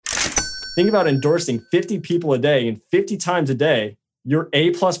Think about endorsing 50 people a day, and 50 times a day, your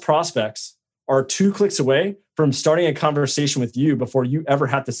A+ prospects are 2 clicks away from starting a conversation with you before you ever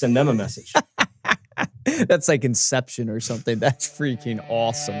have to send them a message. That's like Inception or something. That's freaking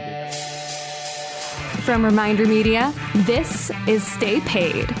awesome, dude. From Reminder Media, this is Stay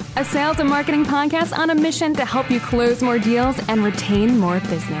Paid, a sales and marketing podcast on a mission to help you close more deals and retain more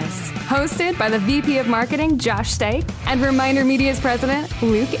business. Hosted by the VP of Marketing, Josh Stake, and Reminder Media's president,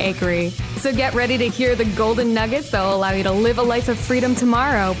 Luke Akery. So get ready to hear the golden nuggets that will allow you to live a life of freedom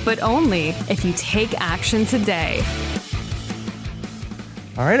tomorrow, but only if you take action today.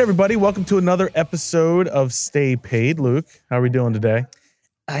 All right, everybody, welcome to another episode of Stay Paid. Luke, how are we doing today?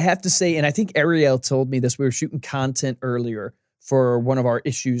 I have to say, and I think Ariel told me this, we were shooting content earlier for one of our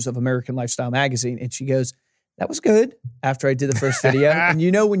issues of American Lifestyle Magazine, and she goes, that was good, after I did the first video. And you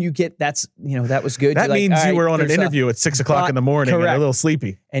know when you get, that was good. That means like, you were on an interview at 6 o'clock in the morning and a little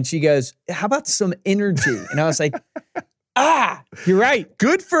sleepy. And she goes, how about some energy? And I was like, you're right.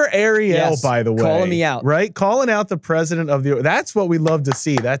 Good for Ariel, by the way. Calling me out. Right? Calling out the president of the... That's what we love to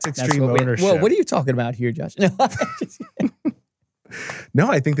see. That's extreme ownership. Well, what are you talking about here, Josh? No,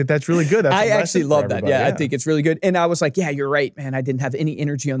 I think that's really good. That's I actually love that. Yeah, I I think it's really good. And I was like, yeah, you're right, man. I didn't have any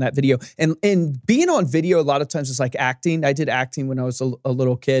energy on that video. And being on video a lot of times is like acting. I did acting when I was a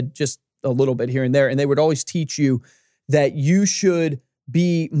little kid, just a little bit here and there. And they would always teach you that you should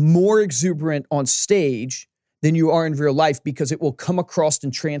be more exuberant on stage than you are in real life because it will come across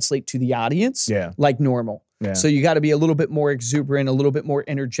and translate to the audience like normal. Yeah. So you got to be a little bit more exuberant, a little bit more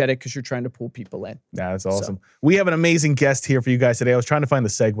energetic because you're trying to pull people in. Yeah, that's awesome. So. We have an amazing guest here for you guys today. I was trying to find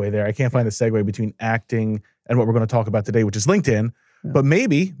the segue there. I can't find the segue between acting and what we're going to talk about today, which is LinkedIn. Yeah. But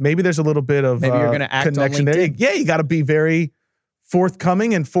maybe there's a little bit of maybe you're going to act connection on there. Yeah, you got to be very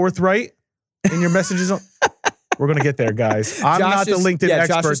forthcoming and forthright in your messages. We're going to get there, guys. I'm not the LinkedIn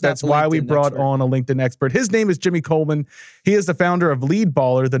expert. That's why we brought on a LinkedIn expert. His name is Jimmy Coleman. He is the founder of Lead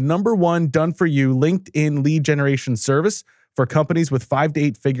Baller, the #1 done-for-you LinkedIn lead generation service for companies with 5 to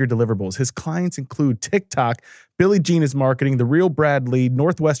 8 figure deliverables. His clients include TikTok, Billie Jean is Marketing, The Real Brad Lead,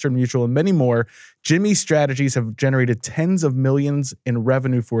 Northwestern Mutual, and many more. Jimmy's strategies have generated tens of millions in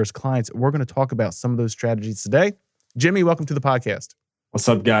revenue for his clients. We're going to talk about some of those strategies today. Jimmy, welcome to the podcast. What's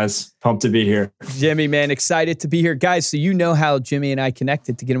up, guys? Pumped to be here. Jimmy, man, excited to be here. Guys, so you know how Jimmy and I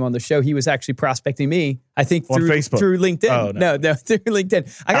connected to get him on the show. He was actually prospecting me, I think, through LinkedIn. Oh, no, through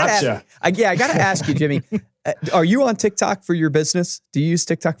LinkedIn. I got to ask you, Jimmy, are you on TikTok for your business? Do you use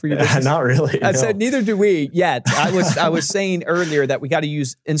TikTok for your business? Not really. I said, neither do we yet. I was saying earlier that we got to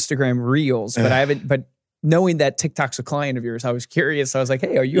use Instagram Reels, but I haven't, but knowing that TikTok's a client of yours, I was curious. I was like,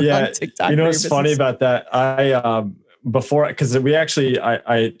 hey, are you on TikTok? You know what's funny about that? Before, because we actually,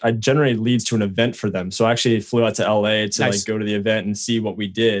 I generated leads to an event for them. So I actually flew out to LA to like go to the event and see what we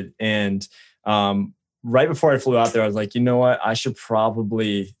did. And right before I flew out there, I was like, you know what? I should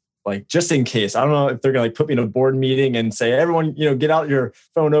probably, like, just in case, I don't know if they're going to like put me in a board meeting and say, everyone, get out your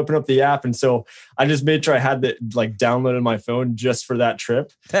phone, open up the app. And so I just made sure I had that like downloaded my phone just for that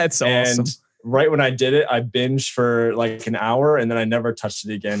trip. That's awesome. And right when I did it, I binged for like an hour and then I never touched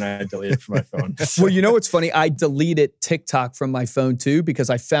it again. I deleted it from my phone. Well, you know what's funny? I deleted TikTok from my phone too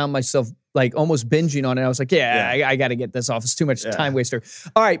because I found myself like almost binging on it. I was like, I got to get this off. It's too much time waster.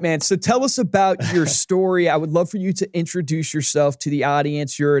 All right, man. So tell us about your story. I would love for you to introduce yourself to the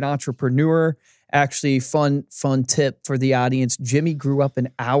audience. You're an entrepreneur. Actually, fun tip for the audience. Jimmy grew up an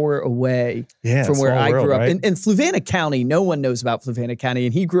hour away from where I grew up. Right? In Fluvanna County, no one knows about Fluvanna County.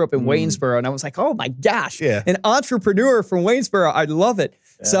 And he grew up in Waynesboro. And I was like, oh my gosh, an entrepreneur from Waynesboro. I love it.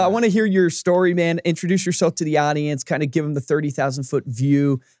 Yeah. So I want to hear your story, man. Introduce yourself to the audience, kind of give them the 30,000 foot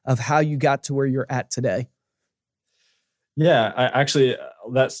view of how you got to where you're at today. Yeah,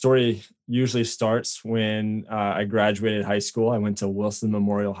 that story usually starts when I graduated high school. I went to Wilson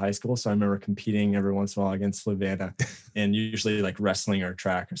Memorial High School. So I remember competing every once in a while against Fluvanna and usually like wrestling or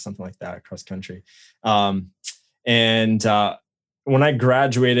track or something like that across country. When I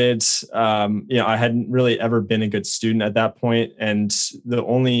graduated, I hadn't really ever been a good student at that point. And the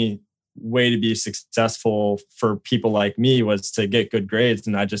only way to be successful for people like me was to get good grades.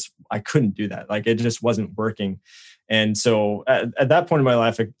 And I couldn't do that. Like it just wasn't working. And so at that point in my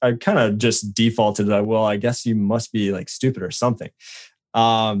life, I kind of just defaulted that, well, I guess you must be like stupid or something.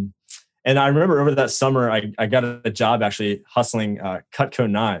 And I remember over that summer, I got a job actually hustling Cutco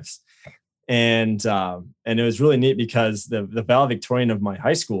knives. And it was really neat because the valedictorian of my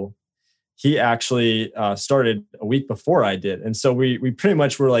high school, he actually started a week before I did. And so we pretty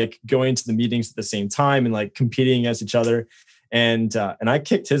much were like going to the meetings at the same time and like competing against each other. And I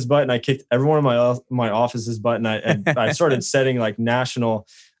kicked his butt and I kicked everyone in my office's butt. And I started setting like national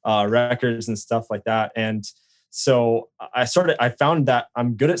records and stuff like that. And so I found that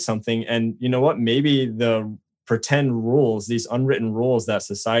I'm good at something. And you know what? Maybe the pretend rules, these unwritten rules that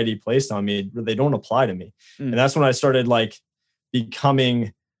society placed on me, they don't apply to me. And that's when I started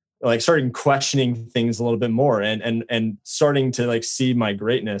starting questioning things a little bit more and starting to see my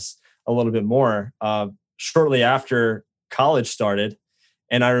greatness a little bit more shortly after college started.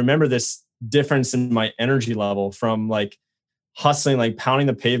 And I remember this difference in my energy level from hustling, pounding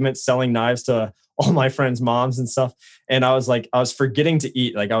the pavement, selling knives to all my friends' moms and stuff. And I was forgetting to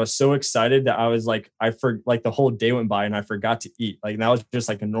eat. I was so excited that I was the whole day went by and I forgot to eat. That was just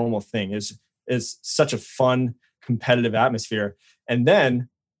a normal thing. It's such a fun, competitive atmosphere. And then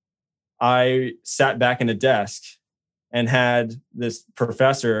I sat back in a desk and had this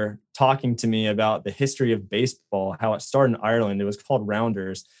professor talking to me about the history of baseball, how it started in Ireland. It was called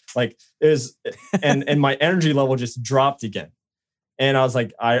rounders. And my energy level just dropped again. And I was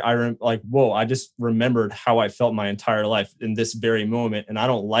whoa, I just remembered how I felt my entire life in this very moment. And I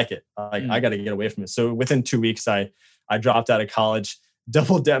don't like it. I got to get away from it. So within 2 weeks, I dropped out of college,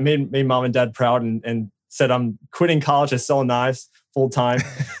 made mom and dad proud and said, I'm quitting college to sell knives full time.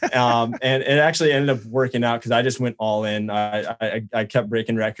 And it actually ended up working out because I just went all in. I kept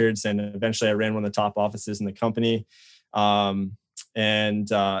breaking records, and eventually I ran one of the top offices in the company, and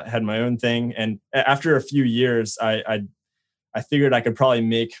had my own thing. And after a few years, I figured I could probably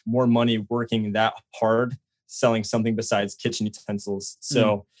make more money working that hard, selling something besides kitchen utensils.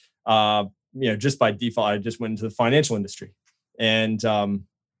 So, just by default, I just went into the financial industry. And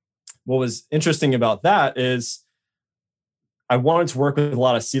what was interesting about that is I wanted to work with a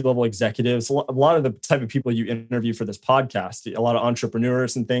lot of C-level executives, a lot of the type of people you interview for this podcast, a lot of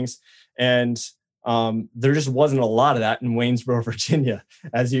entrepreneurs and things. And there just wasn't a lot of that in Waynesboro, Virginia,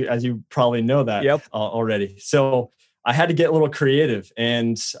 as you probably know that already. So I had to get a little creative,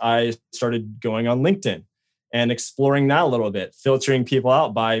 and I started going on LinkedIn and exploring that a little bit, filtering people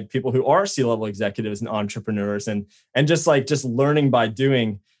out by people who are C-level executives and entrepreneurs, and just learning by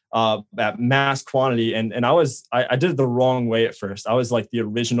doing at mass quantity. And I did it the wrong way at first. I was the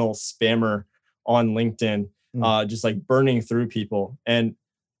original spammer on LinkedIn, just burning through people. And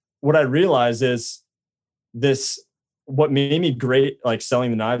what I realized is what made me great, selling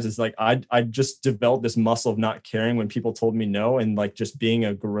the knives, is I just developed this muscle of not caring when people told me no, and just being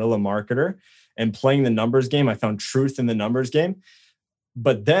a guerrilla marketer and playing the numbers game. I found truth in the numbers game.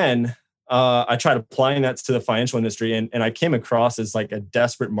 But then I tried applying that to the financial industry, and I came across as a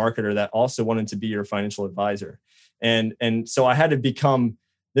desperate marketer that also wanted to be your financial advisor. And so I had to become,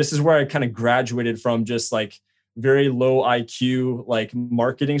 this is where I kind of graduated from just very low IQ,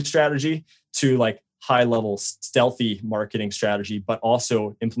 marketing strategy to high level stealthy marketing strategy, but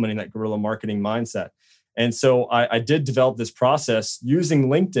also implementing that guerrilla marketing mindset. And so I did develop this process using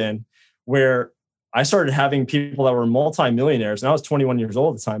LinkedIn, where I started having people that were multimillionaires, and I was 21 years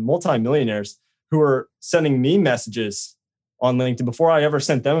old at the time, multimillionaires who were sending me messages on LinkedIn before I ever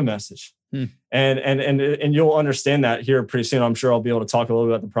sent them a message. And you'll understand that here pretty soon. I'm sure I'll be able to talk a little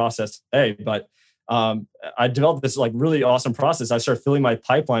bit about the process today, but I developed this really awesome process. I started filling my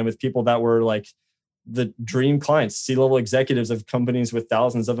pipeline with people that were the dream clients, C-level executives of companies with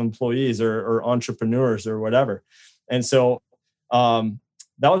thousands of employees or entrepreneurs or whatever. And so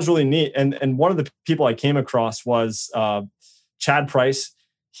that was really neat. And one of the people I came across was Chad Price.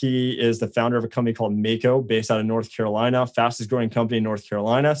 He is the founder of a company called Mako, based out of North Carolina, fastest growing company in North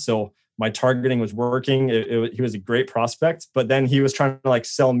Carolina. So my targeting was working. He was a great prospect, but then he was trying to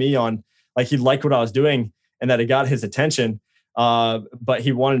sell me on, he liked what I was doing and that it got his attention. But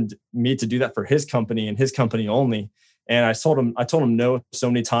he wanted me to do that for his company and his company only. And I told him no so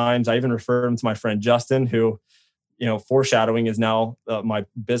many times. I even referred him to my friend Justin, who, foreshadowing, is now my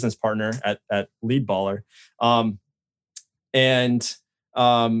business partner at Lead Baller. I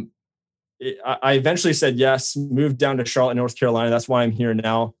eventually said yes, moved down to Charlotte, North Carolina. That's why I'm here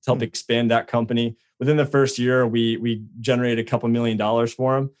now, to help expand that company. Within the first year, we generated a couple $1 million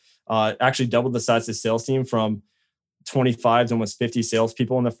for him. Actually doubled the size of the sales team from 25 to almost 50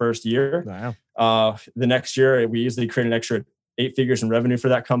 salespeople in the first year. Wow. The next year, we easily created an extra 8 figures in revenue for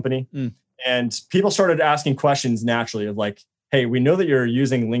that company. And people started asking questions naturally of hey, we know that you're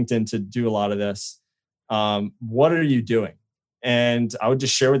using LinkedIn to do a lot of this. What are you doing? And I would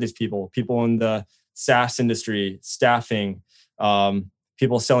just share with these people in the SaaS industry, staffing,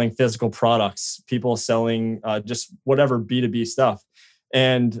 people selling physical products, people selling just whatever B2B stuff.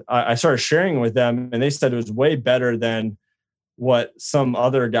 And I started sharing with them, and they said it was way better than what some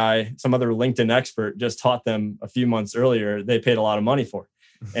other LinkedIn expert just taught them a few months earlier. They paid a lot of money for.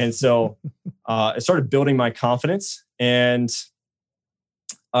 And so it started building my confidence. And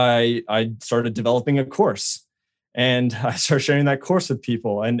I started developing a course, and I started sharing that course with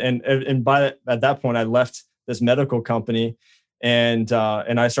people. And at that point, I left this medical company, and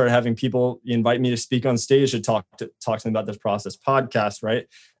I started having people invite me to speak on stage to talk to them about this process. Podcast, right?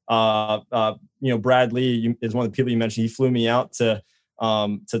 Brad Lee is one of the people you mentioned. He flew me out to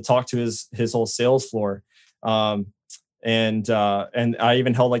talk to his whole sales floor. And I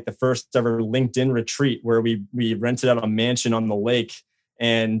even held like the first ever LinkedIn retreat where we rented out a mansion on the lake.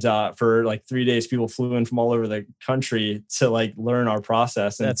 And for like 3 days, people flew in from all over the country to like learn our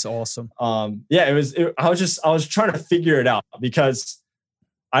process. And, that's awesome. I was trying to figure it out because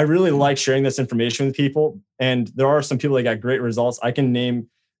I really like sharing this information with people. And there are some people that got great results. I can name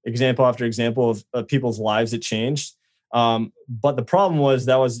example after example of people's lives that changed. But the problem was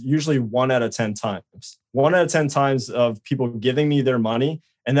that was usually 1 out of 10 times. 1 out of 10 times of people giving me their money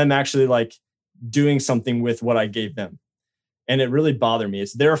and them actually like doing something with what I gave them. And it really bothered me.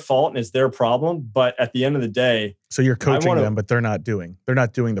 It's their fault and it's their problem. But at the end of the day, so you're coaching them, but they're not doing the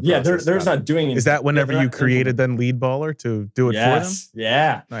process. Yeah, they're not doing anything. Is that whenever you created then Lead Baller to do it for them?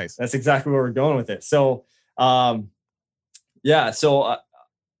 Yeah. Nice. That's exactly where we're going with it. So, at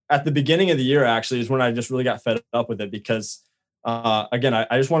the beginning of the year, actually, is when I just really got fed up with it because, again,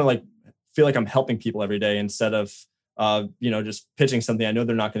 I just want to like feel like I'm helping people every day instead of, just pitching something I know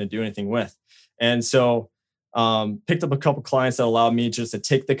they're not going to do anything with. And so, picked up a couple clients that allowed me just to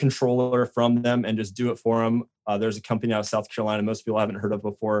take the controller from them and just do it for them. There's a company out of South Carolina most people haven't heard of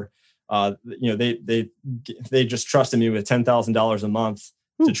before. They just trusted me with $10,000 a month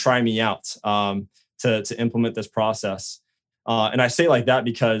to try me out, to implement this process. And I say like that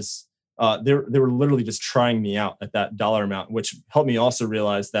because they were literally just trying me out at that dollar amount, which helped me also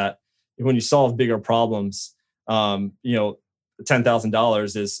realize that when you solve bigger problems,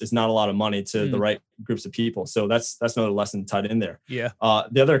 $10,000 is not a lot of money to the right groups of people. So that's another lesson tied in there. Yeah.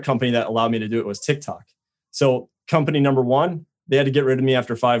 The other company that allowed me to do it was TikTok. So company number one, they had to get rid of me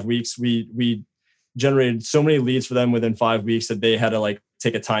after 5 weeks. We generated so many leads for them within 5 weeks that they had to like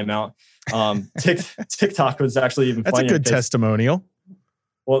take a timeout. TikTok was actually even funnier. That's a good testimonial.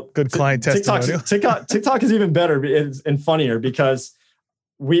 Well, good client testimonial. TikTok is even better and funnier because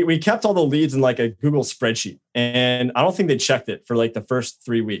we kept all the leads in like a Google spreadsheet, and I don't think they checked it for like the first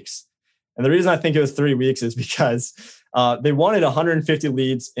 3 weeks. And the reason I think it was 3 weeks is because they wanted 150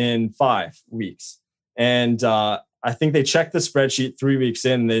 leads in 5 weeks, and I think they checked the spreadsheet 3 weeks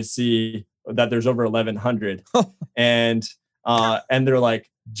in. They see that there's over 1,100, and they're like,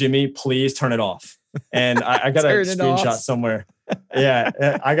 Jimmy, please turn it off. And I got a screenshot somewhere. Yeah,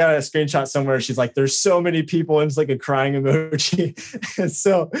 I got a screenshot somewhere. She's like, there's so many people, and it's like a crying emoji. And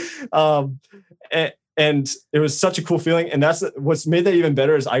so, and it was such a cool feeling. And that's what's made that even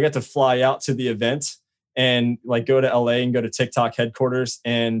better is I got to fly out to the event and like go to LA and go to TikTok headquarters.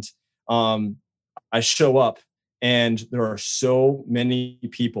 And I show up. And there are so many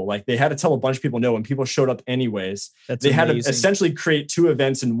people. Like they had to tell a bunch of people no, and people showed up anyways. They had to essentially create 2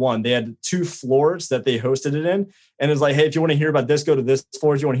 events in one. They had 2 floors that they hosted it in. And it's like, hey, if you want to hear about this, go to this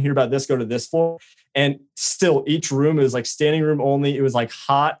floor. If you want to hear about this, go to this floor. And still each room is like standing room only. It was like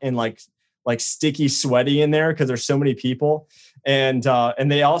hot and like sticky, sweaty in there because there's so many people. And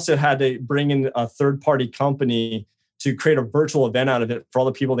they also had to bring in a third-party company to create a virtual event out of it for all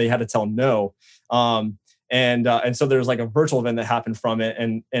the people they had to tell no. And so there's like a virtual event that happened from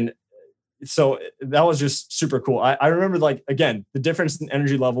it. And so that was just super cool. I remember like, again, the difference in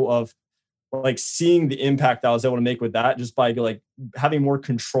energy level of like seeing the impact I was able to make with that just by like having more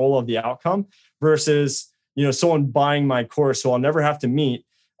control of the outcome versus, someone buying my course. So I'll never have to meet.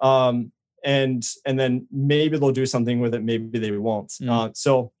 And then maybe they'll do something with it. Maybe they won't.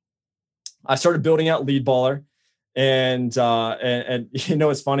 So I started building out Lead Baller and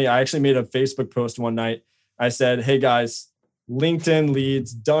it's funny. I actually made a Facebook post one night. I said, hey guys, LinkedIn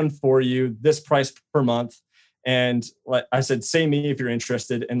leads done for you, this price per month. And like I said, say me if you're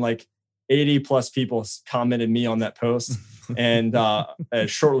interested. And like 80 plus people commented me on that post. And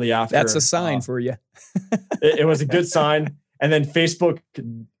shortly after, that's a sign for you. it was a good sign. And then Facebook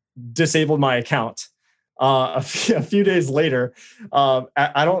disabled my account. A few days later,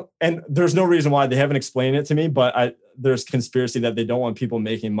 and there's no reason why. They haven't explained it to me, but there's conspiracy that they don't want people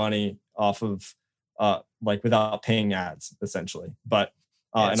making money off of like without paying ads, essentially. But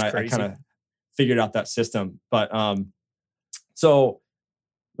I kind of figured out that system. But so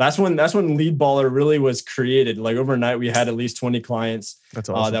that's when Lead Baller really was created. Like overnight, we had at least 20 clients. That's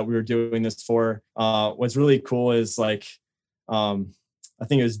awesome. That we were doing this for. What's really cool is like I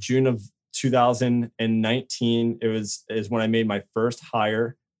think it was June of 2019 is when I made my first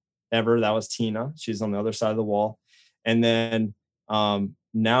hire ever. That was Tina. She's on the other side of the wall. And then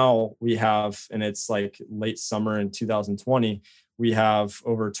now we have, and it's like late summer in 2020, we have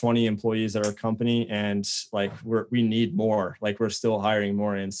over 20 employees at our company, and like we need more. Like we're still hiring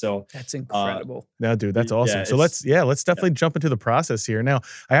more. And so that's incredible. No, dude, that's awesome. So let's definitely jump into the process here. Now,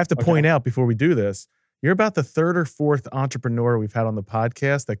 I have to point out before we do this, you're about the third or fourth entrepreneur we've had on the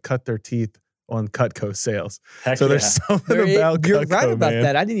podcast that cut their teeth on Cutco sales. Heck there's something about Cutco, you're right about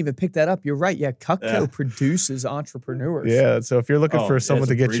that. I didn't even pick that up. You're right. Yeah, Cutco produces entrepreneurs. Yeah, so if you're looking for someone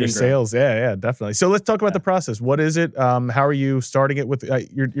to get your sales, definitely. So let's talk about the process. What is it? How are you starting it with?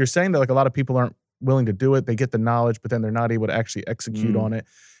 You're saying that like a lot of people aren't willing to do it. They get the knowledge, but then they're not able to actually execute on it.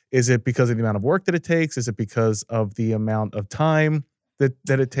 Is it because of the amount of work that it takes? Is it because of the amount of time that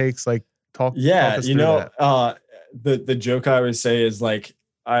it takes? Like talk us through that. The joke I always say is like,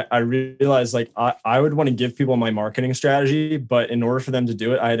 I realized like I would want to give people my marketing strategy, but in order for them to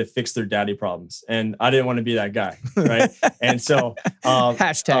do it, I had to fix their daddy problems, and I didn't want to be that guy, right? And so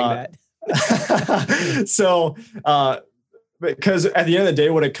hashtag that. So because at the end of the day,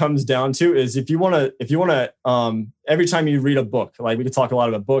 what it comes down to is if you want to, every time you read a book, like we could talk a lot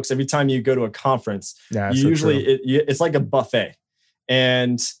about books. Every time you go to a conference, it's like a buffet,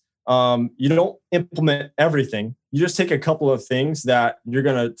 and you don't implement everything. You just take a couple of things that you're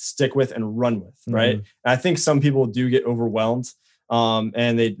going to stick with and run with, right? And I think some people do get overwhelmed,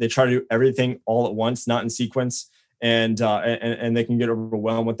 and they try to do everything all at once, not in sequence, and they can get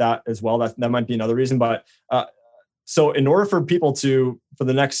overwhelmed with that as well. That might be another reason. But so in order for people for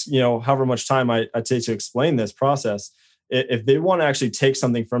the next, however much time I take to explain this process, if they want to actually take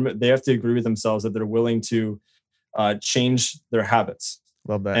something from it, they have to agree with themselves that they're willing to change their habits.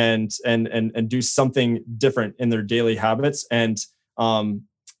 Love that. And do something different in their daily habits and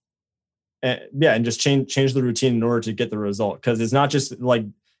just change the routine in order to get the result. Because it's not just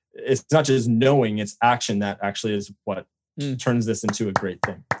knowing, it's action that actually is what turns this into a great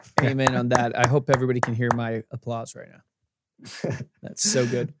thing. Amen on that. I hope everybody can hear my applause right now. That's so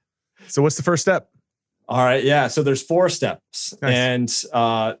good. So what's the first step? All right. Yeah. So there's 4 steps. Nice. And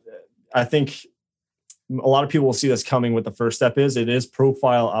I think a lot of people will see this coming. What the first step is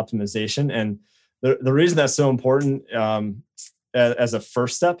profile optimization. And the reason that's so important as a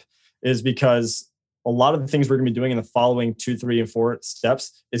first step is because a lot of the things we're going to be doing in the following 2, 3, and 4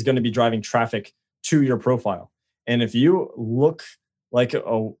 steps is going to be driving traffic to your profile. And if you look like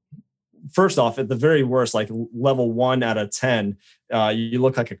first off, at the very worst, like level 1 out of 10, you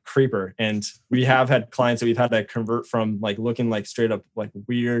look like a creeper. And we have had clients that we've had to convert from like looking like straight up like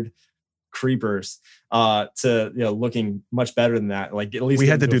weird creepers to looking much better than that. Like at least we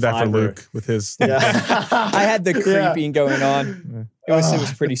had to do that for Luke with his. I had the creeping going on. It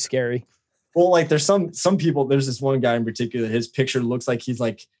was pretty scary. Well, like there's some people. There's this one guy in particular. His picture looks like he's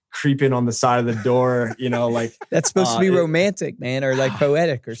like creeping on the side of the door. Like that's supposed to be romantic, man, or like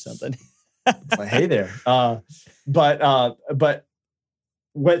poetic or something. Like, hey there. But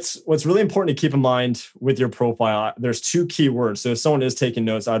what's really important to keep in mind with your profile, there's 2 keywords. So if someone is taking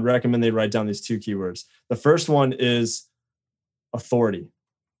notes, I'd recommend they write down these 2 keywords. The first one is authority,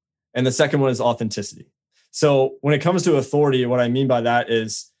 and the second one is authenticity. So when it comes to authority, what I mean by that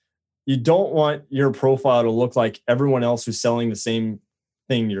is you don't want your profile to look like everyone else who's selling the same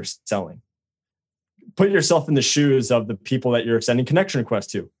thing you're selling. Put yourself in the shoes of the people that you're sending connection requests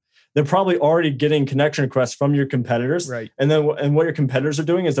to. They're probably already getting connection requests from your competitors. Right. And what your competitors are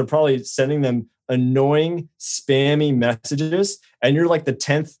doing is they're probably sending them annoying, spammy messages. And you're like the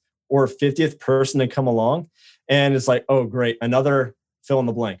 10th or 50th person to come along. And it's like, oh, great. Another fill in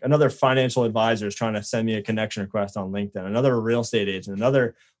the blank. Another financial advisor is trying to send me a connection request on LinkedIn. Another real estate agent,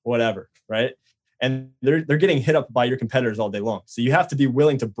 another whatever, right? And they're getting hit up by your competitors all day long. So you have to be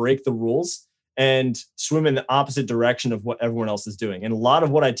willing to break the rules and swim in the opposite direction of what everyone else is doing. And a lot of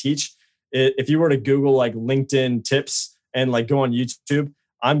what I teach, if you were to Google like LinkedIn tips and like go on YouTube,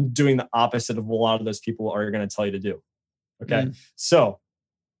 I'm doing the opposite of what a lot of those people are going to tell you to do. Okay. So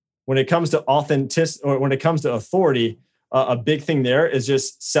when it comes to authenticity or when it comes to authority, a big thing there is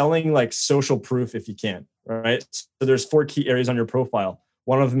just selling like social proof if you can, right? So there's 4 key areas on your profile.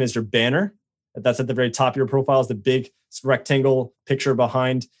 One of them is your banner. That's at the very top of your profile, is the big rectangle picture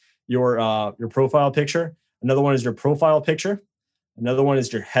behind your profile picture. Another one is your profile picture. Another one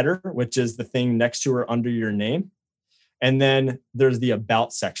is your header, which is the thing next to or under your name. And then there's the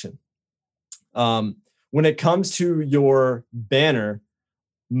about section. When it comes to your banner,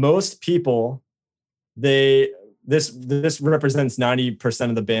 most people, this represents 90%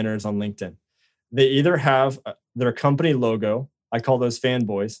 of the banners on LinkedIn. They either have their company logo. I call those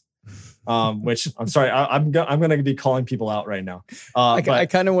fanboys. which I'm sorry, I'm going to be calling people out right now. I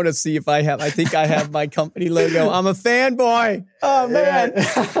kind of want to see if I think I have my company logo. I'm a fanboy. Oh man,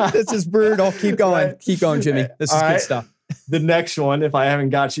 this is brutal. Keep going. Right. Keep going, Jimmy. This is good stuff. The next one, if I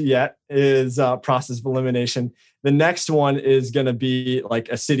haven't got you yet, is process of elimination. The next one is going to be like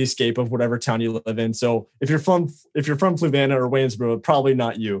a cityscape of whatever town you live in. So if you're from Fluvanna or Waynesboro, probably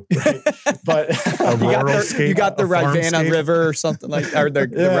not you, right? But you got the Rivanna River or something like, or the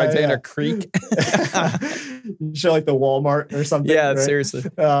Rivanna Creek. You show like the Walmart or something. Yeah, right? Seriously.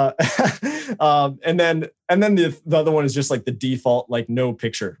 And then the other one is just like the default, like no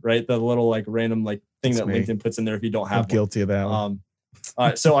picture, right? The little like random like thing that LinkedIn puts in there if you don't have. I'm guilty of that one.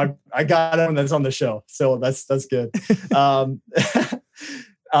 So I got one that's on the show. So that's good.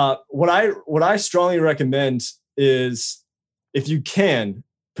 What I strongly recommend is, if you can,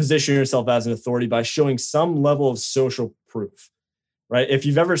 position yourself as an authority by showing some level of social proof, right? If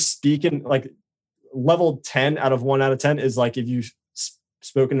you've ever spoken, like level 10 out of 1 out of 10 is like if you've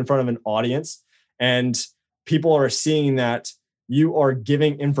spoken in front of an audience and people are seeing that you are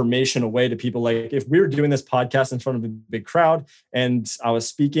giving information away to people. Like if we were doing this podcast in front of a big crowd and I was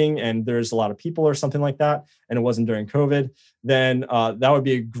speaking and there's a lot of people or something like that, and it wasn't during COVID, then that would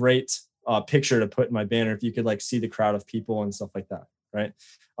be a great picture to put in my banner. If you could like see the crowd of people and stuff like that, right?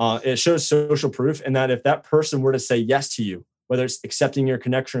 It shows social proof, and that if that person were to say yes to you, whether it's accepting your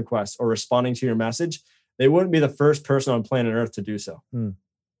connection request or responding to your message, they wouldn't be the first person on planet Earth to do so,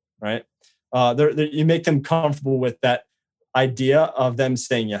 right? You make them comfortable with that idea of them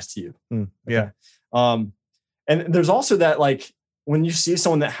saying yes to you. Yeah. And there's also that, like, when you see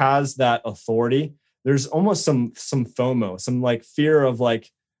someone that has that authority, there's almost some FOMO, some like fear of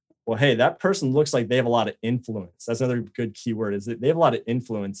like, well, hey, that person looks like they have a lot of influence. That's another good keyword, is that they have a lot of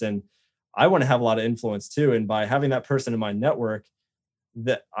influence, and I want to have a lot of influence too. And by having that person in my network,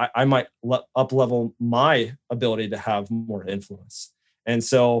 that I might up level my ability to have more influence. And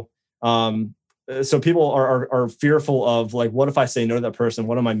so people are fearful of like, what if I say no to that person?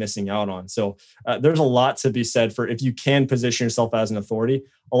 What am I missing out on? So there's a lot to be said for if you can position yourself as an authority.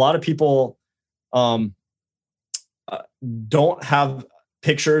 A lot of people don't have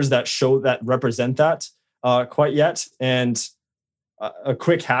pictures that represent that quite yet. And a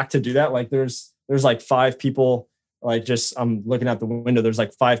quick hack to do that, like there's like 5 people, like just I'm looking out the window. There's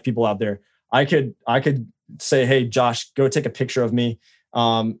like 5 people out there. I could say, hey, Josh, go take a picture of me.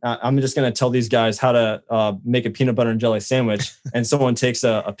 I'm just going to tell these guys how to make a peanut butter and jelly sandwich, and someone takes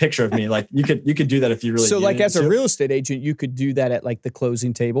a picture of me. Like you could do that if you really. So like as a real estate agent, you could do that at like the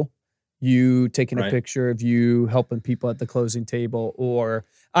closing table. You taking a picture of you helping people at the closing table, or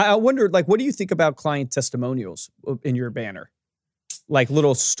I wonder, like, what do you think about client testimonials in your banner? Like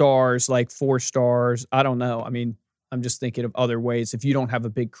little stars, like 4 stars. I don't know. I mean, I'm just thinking of other ways if you don't have a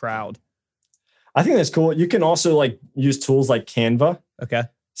big crowd. I think that's cool. You can also like use tools like Canva. Okay.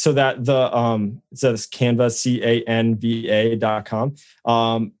 So that the it says Canva,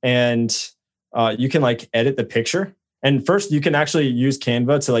 Canva.com. And you can like edit the picture. And first you can actually use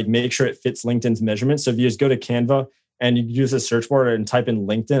Canva to like make sure it fits LinkedIn's measurements. So if you just go to Canva and you use a search bar and type in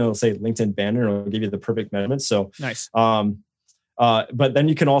LinkedIn, it'll say LinkedIn banner, and it'll give you the perfect measurements. So nice. But then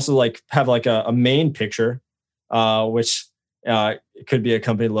you can also like have like a main picture, which it could be a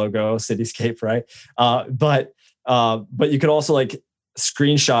company logo, cityscape, right? But you could also like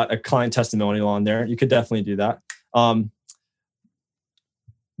screenshot a client testimonial on there. You could definitely do that.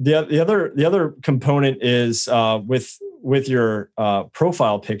 The other component is with your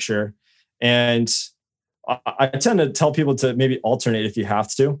profile picture, and I tend to tell people to maybe alternate if you have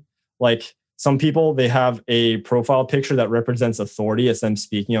to. Like some people, they have a profile picture that represents authority. It's them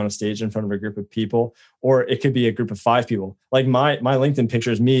speaking on a stage in front of a group of people, or it could be a group of 5 people. Like my LinkedIn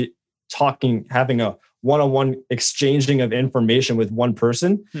picture is me talking, having a one-on-one exchanging of information with one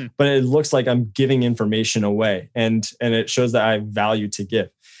person, but it looks like I'm giving information away, and it shows that I have value to give.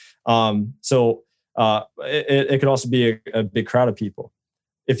 So it could also be a big crowd of people.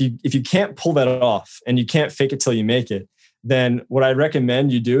 If you can't pull that off and you can't fake it till you make it, then what I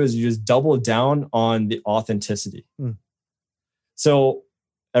recommend you do is you just double down on the authenticity. So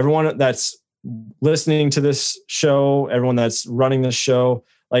everyone that's listening to this show, everyone that's running this show,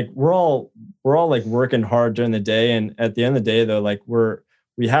 like we're all like working hard during the day. And at the end of the day though, like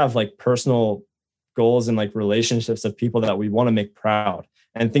we have like personal goals and like relationships of people that we want to make proud,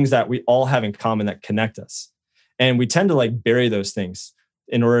 and things that we all have in common that connect us. And we tend to like bury those things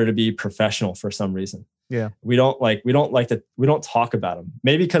in order to be professional for some reason. Yeah. We don't talk about them,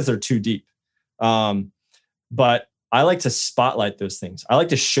 maybe because they're too deep. But I like to spotlight those things. I like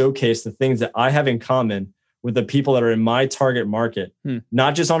to showcase the things that I have in common with the people that are in my target market,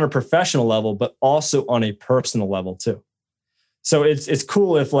 not just on a professional level, but also on a personal level too. So it's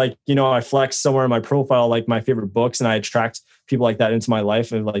cool if like, you know, I flex somewhere in my profile, like my favorite books, and I attract people like that into my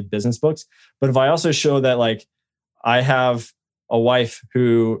life and like business books. But if I also show that like I have a wife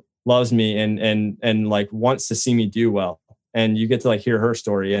who loves me and like wants to see me do well, and you get to like hear her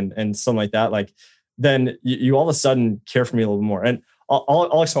story and something like that, like then you all of a sudden care for me a little bit more. And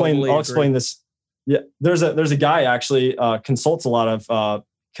I'll explain. Totally I'll explain this. Yeah, there's a guy actually consults a lot of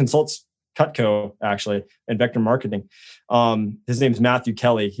consults Cutco actually and vector marketing. His name's Matthew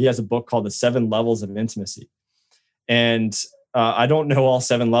Kelly. He has a book called The 7 Levels of Intimacy. And I don't know all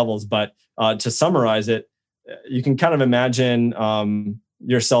 7 levels, but to summarize it, you can kind of imagine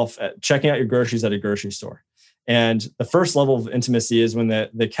yourself checking out your groceries at a grocery store. And the first level of intimacy is when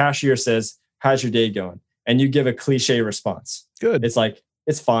the cashier says, "How's your day going?" And you give a cliche response. Good. It's like,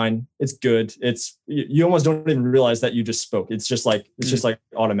 it's fine. It's good. It's, you almost don't even realize that you just spoke. It's just like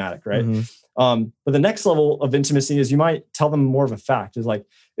automatic. Right. Mm-hmm. But the next level of intimacy is you might tell them more of a fact. It's like,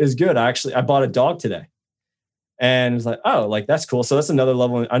 it's good. I bought a dog today. And it's like, oh, like, that's cool. So that's another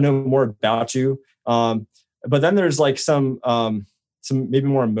level. I know more about you. But then there's like some maybe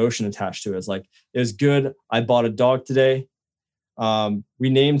more emotion attached to it. It's like, it was good. I bought a dog today. We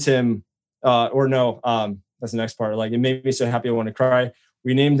named him, that's the next part. Like, it made me so happy I want to cry.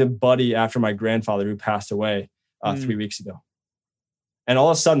 We named him Buddy after my grandfather who passed away 3 weeks ago. And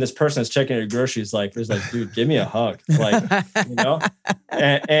all of a sudden, this person is checking your groceries. Like, there's like, dude, give me a hug. Like, you know,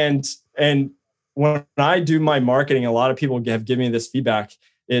 and when I do my marketing, a lot of people have given me this feedback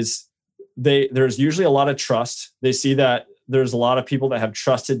is there's usually a lot of trust. They see that there's a lot of people that have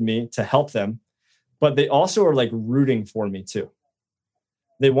trusted me to help them, but they also are like rooting for me too.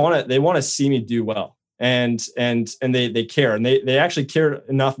 They want to see me do well. And they care, and they actually care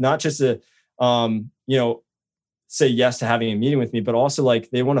enough, not just to, say yes to having a meeting with me, but also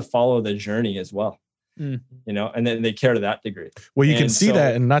like they want to follow the journey as well, you know, and then they care to that degree. Well, you can see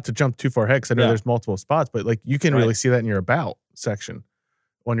that, and not to jump too far ahead, because I know there's multiple spots, but like you can really see that in your about section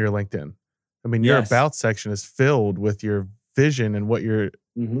on your LinkedIn. I mean, your about section is filled with your vision and what you're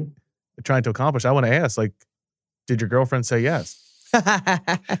trying to accomplish. I want to ask, like, did your girlfriend say yes?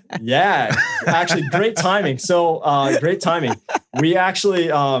 Yeah, actually, great timing. So great timing. We actually,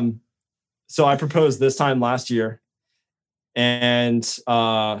 so I proposed this time last year, and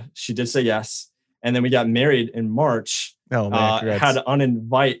she did say yes. And then we got married in March. Oh man, had to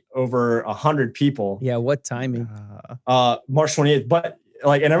uninvite over 100 people. Yeah, what timing? March 28th. But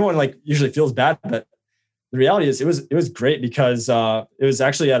like, and everyone like usually feels bad, but the reality is it was great because it was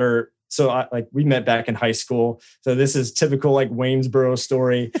actually at her. So we met back in high school. So this is typical like Waynesboro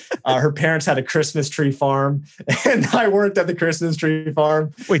story. Her parents had a Christmas tree farm, and I worked at the Christmas tree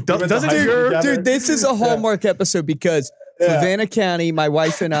farm. Wait, doesn't dude, this is a Hallmark episode because Savannah County, my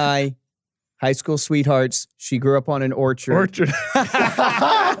wife and I, high school sweethearts. She grew up on an orchard. Yeah.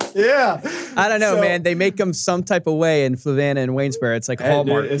 I don't know, man. They make them some type of way in Savannah and Waynesboro. It's like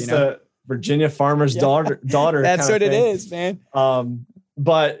Hallmark. Dude, it's the Virginia farmer's daughter. That's what it is, man.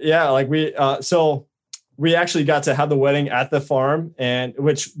 But yeah, like so we actually got to have the wedding at the farm, and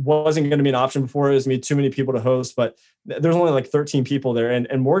which wasn't going to be an option before. It was too many people to host, but there's only like 13 people there, and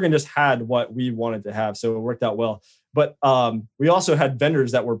Morgan just had what we wanted to have, so it worked out well. But we also had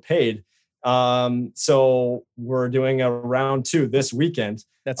vendors that were paid, so we're doing a round 2 this weekend.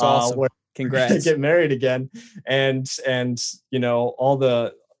 That's awesome. Congrats! Get married again, and you know all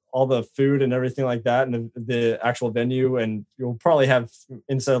the food and everything like that, and the actual venue, and you'll probably have,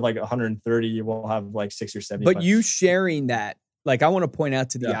 instead of like 130, you will have like 60 or 70. But you sharing that, like, I want to point out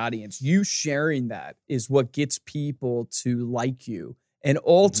to the audience, you sharing that is what gets people to like you, and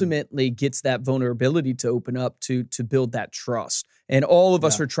ultimately gets that vulnerability to open up to build that trust. And all of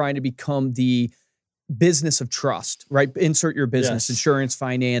us are trying to become the business of trust, right? Insert your business, insurance,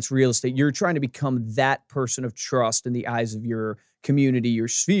 finance, real estate. You're trying to become that person of trust in the eyes of your community, your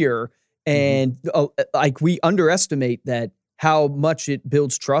sphere. And like, we underestimate that, how much it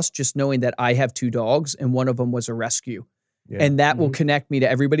builds trust just knowing that I have 2 dogs and one of them was a rescue. Yeah. And that will connect me to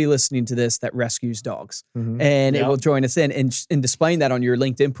everybody listening to this that rescues dogs. And it will join us in. And displaying that on your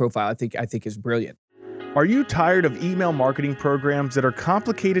LinkedIn profile, I think is brilliant. Are you tired of email marketing programs that are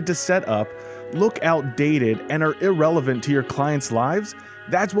complicated to set up, look outdated, and are irrelevant to your clients' lives?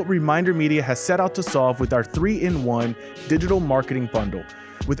 That's what Reminder Media has set out to solve with our 3-in-1 digital marketing bundle.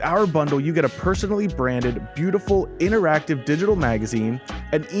 With our bundle, you get a personally branded, beautiful, interactive digital magazine,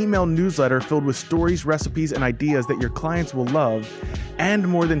 an email newsletter filled with stories, recipes, and ideas that your clients will love, and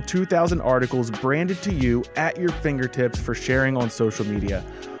more than 2,000 articles branded to you at your fingertips for sharing on social media.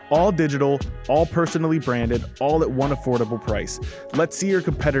 All digital, all personally branded, all at one affordable price. Let's see your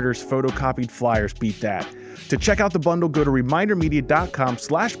competitors' photocopied flyers beat that. To check out the bundle, go to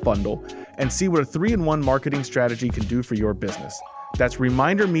remindermedia.com/bundle and see what a 3-in-1 marketing strategy can do for your business. That's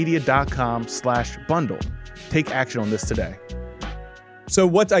remindermedia.com/bundle. Take action on this today. So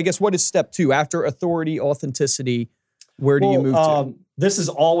what is step 2 after authority, authenticity? Where do you move to? This is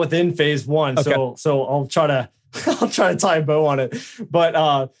all within phase 1. Okay. So I'll try to tie a bow on it. But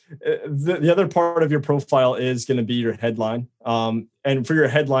the other part of your profile is going to be your headline. And for your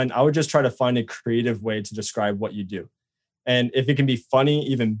headline, I would just try to find a creative way to describe what you do. And if it can be funny,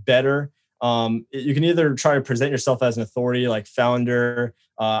 even better. You can either try to present yourself as an authority, like founder.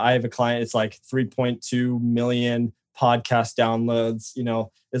 I have a client, it's like 3.2 million podcast downloads.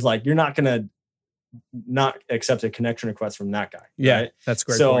 It's like, you're not going to not accept a connection request from that guy. Yeah, right? That's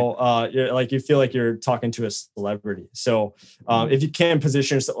great. So you feel like you're talking to a celebrity. So if you can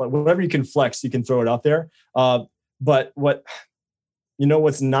position yourself, whatever you can flex, you can throw it out there. But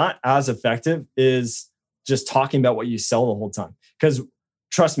what's not as effective is just talking about what you sell the whole time. Because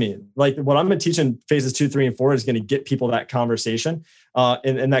trust me, like what I'm going to teach in phases 2, 3, and 4 is going to get people that conversation.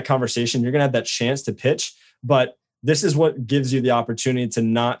 In that conversation, you're going to have that chance to pitch, but this is what gives you the opportunity to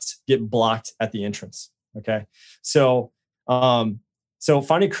not get blocked at the entrance. Okay. So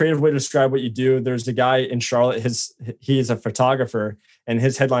find a creative way to describe what you do. There's a guy in Charlotte, he is a photographer, and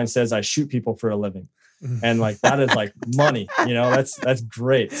his headline says, "I shoot people for a living." And like, that is like money, that's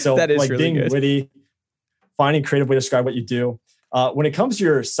great. So that is like really being good. Witty, finding a creative way to describe what you do. When it comes to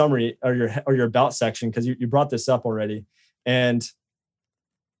your summary or your about section, because you brought this up already, and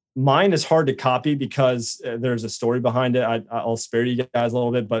mine is hard to copy because there's a story behind it. I'll spare you guys a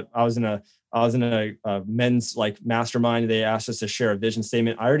little bit, but I was in a men's like mastermind. They asked us to share a vision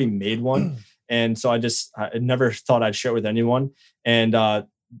statement. I already made one, and so I never thought I'd share it with anyone. And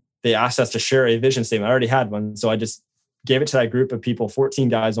they asked us to share a vision statement. I already had one, so I just gave it to that group of people, 14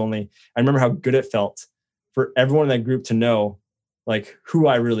 guys only. I remember how good it felt for everyone in that group to know like who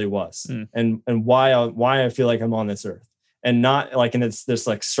I really was and why I feel like I'm on this earth. And not like in this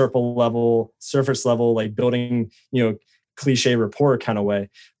like surface level, like building, cliche rapport kind of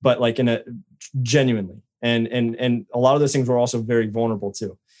way, but like in a genuinely. And a lot of those things were also very vulnerable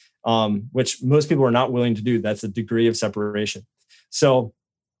too, which most people are not willing to do. That's a degree of separation. So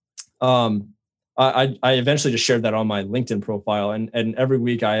I eventually just shared that on my LinkedIn profile. And every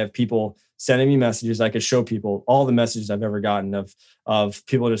week I have people sending me messages. I could show people all the messages I've ever gotten of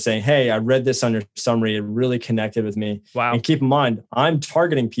people just saying, "Hey, I read this on your summary. It really connected with me." Wow. And keep in mind, I'm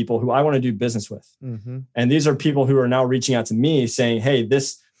targeting people who I want to do business with. Mm-hmm. And these are people who are now reaching out to me saying, "Hey,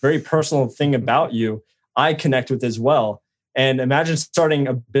 this very personal thing about you, I connect with as well." And imagine starting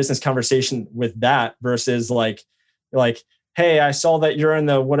a business conversation with that versus like, "Hey, I saw that you're in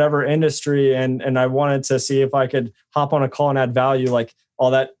the whatever industry and I wanted to see if I could hop on a call and add value," like all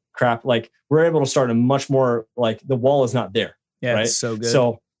that crap. Like we're able to start a much more like the wall is not there. Yeah, right? It's so good.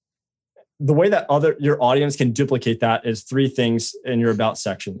 So the way that your audience can duplicate that is 3 things in your about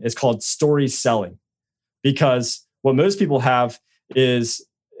section. It's called story selling, because what most people have is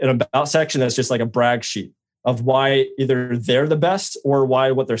an about section that's just like a brag sheet of why either they're the best or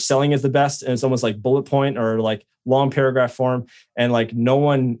why what they're selling is the best. And it's almost like bullet point or like long paragraph form. And like no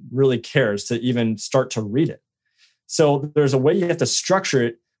one really cares to even start to read it. So there's a way you have to structure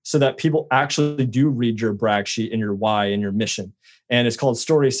it so that people actually do read your brag sheet and your why and your mission. And it's called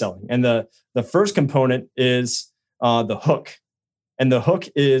story selling. And the first component is the hook. And the hook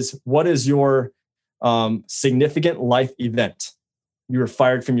is, what is your significant life event? You were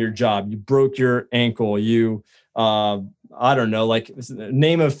fired from your job. You broke your ankle. You, I don't know, like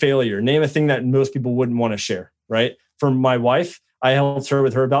name a failure, name a thing that most people wouldn't want to share, right? For my wife, I helped her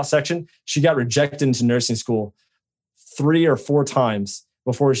with her about section. She got rejected into nursing school 3 or 4 times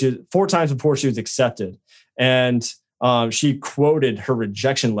before she was accepted. And she quoted her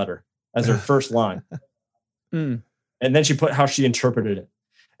rejection letter as her first line. And then she put how she interpreted it.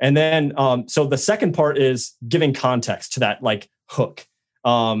 And then, so the second part is giving context to that like hook.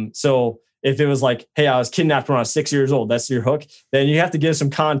 So if it was like, "Hey, I was kidnapped when I was 6 years old," that's your hook. Then you have to give some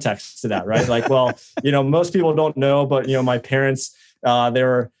context to that, right? Like, well, most people don't know, but my parents, they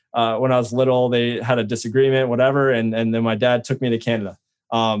were, when I was little, they had a disagreement, whatever. And then my dad took me to Canada.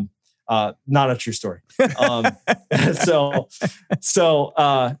 Not a true story. But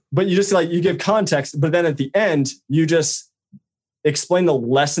you just you give context, but then at the end, you just explain the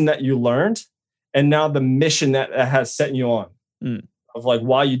lesson that you learned and now the mission that has set you on of like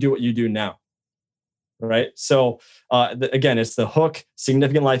why you do what you do now. Right. So again, it's the hook,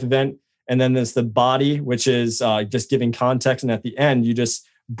 significant life event. And then there's the body, which is just giving context. And at the end, you just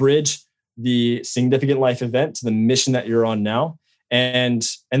bridge the significant life event to the mission that you're on now. And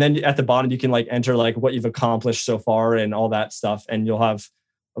then at the bottom, you can like enter like what you've accomplished so far and all that stuff. And you'll have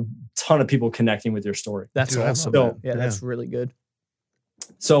a ton of people connecting with your story. That's awesome. So, yeah, that's really good.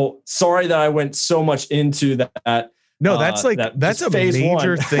 So sorry that I went so much into that. No, that's that's a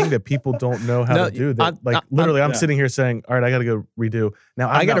major thing that people don't know how to do. That I'm sitting here saying, all right, I got to go redo. Now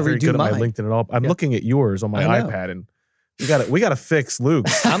I got to redo my LinkedIn at all. I'm looking at yours on my iPad, and we got to fix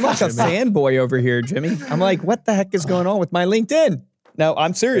Luke's. I'm like a fanboy over here, Jimmy. I'm like, what the heck is going on with my LinkedIn? No,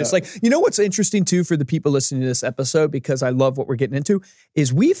 I'm serious. Like, you know what's interesting too for the people listening to this episode, because I love what we're getting into,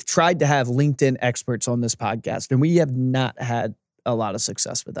 is we've tried to have LinkedIn experts on this podcast, and we have not had a lot of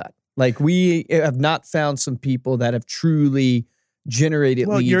success with that. Like, we have not found some people that have truly generated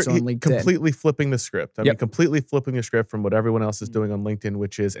leads on LinkedIn. Completely flipping the script. I mean, completely flipping the script from what everyone else is doing on LinkedIn,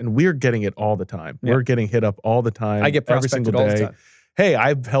 which is, and we're getting it all the time. Yep. We're getting hit up all the time. I get prospected all the time. Hey,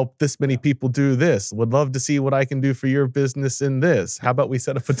 I've helped this many people do this. Would love to see what I can do for your business in this. How about we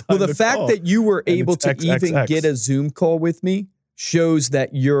set up a time? Well, the fact that you were able to even get a Zoom call with me shows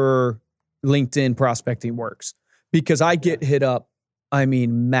that your LinkedIn prospecting works, because I get hit up, I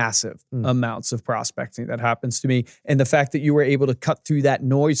mean, massive amounts of prospecting that happens to me. And the fact that you were able to cut through that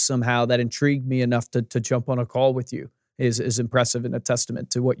noise somehow, that intrigued me enough to jump on a call with you is impressive, and a testament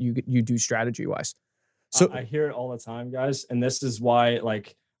to what you do strategy-wise. So I hear it all the time, guys. And this is why,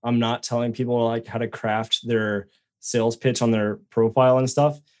 like, I'm not telling people like how to craft their sales pitch on their profile and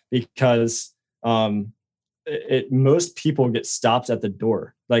stuff, because most people get stopped at the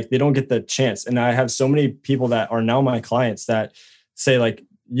door. Like, they don't get the chance. And I have so many people that are now my clients that say, like,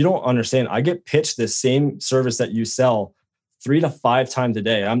 you don't understand. I get pitched the same service that you sell 3 to 5 times a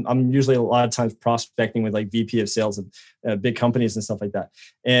day. I'm usually a lot of times prospecting with like VP of sales of big companies and stuff like that.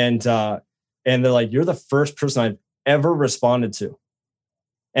 And they're like, you're the first person I've ever responded to.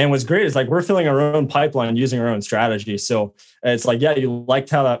 And what's great is, like, we're filling our own pipeline using our own strategy. So it's like, yeah, you liked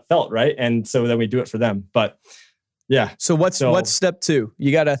how that felt, right? And so then we do it for them. But yeah. So what's step 2?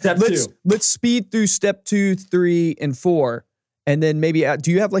 You got to let's speed through step 2, 3, and 4. And then maybe, do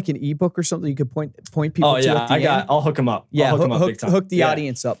you have like an ebook or something you could point people to? Oh yeah, I'll hook them up. Yeah, hook the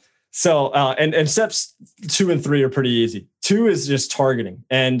audience up. So, and steps 2 and 3 are pretty easy. 2 is just targeting.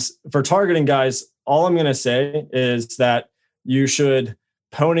 And for targeting, guys, all I'm going to say is that you should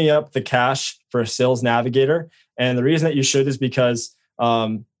pony up the cash for a sales navigator. And the reason that you should is because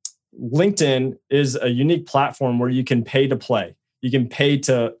LinkedIn is a unique platform where you can pay to play. You can pay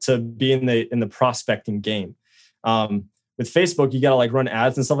to be in the prospecting game. With Facebook, you got to like run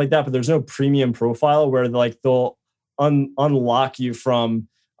ads and stuff like that, but there's no premium profile where like they'll unlock you from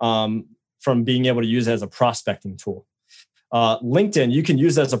being able to use it as a prospecting tool. LinkedIn, you can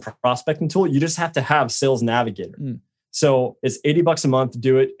use it as a prospecting tool. You just have to have Sales Navigator. So it's $80 a month to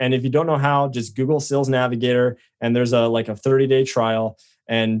do it. And if you don't know how, just Google Sales Navigator, and there's a 30-day trial,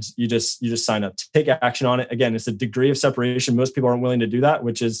 and you just sign up to take action on it. Again, it's a degree of separation. Most people aren't willing to do that,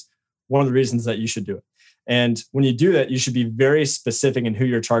 which is one of the reasons that you should do it. And when you do that, you should be very specific in who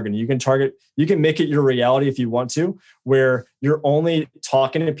you're targeting. You can make it your reality if you want to, where you're only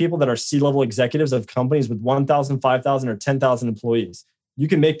talking to people that are C-level executives of companies with 1,000, 5,000, or 10,000 employees. You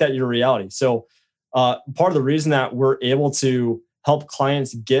can make that your reality. So part of the reason that we're able to help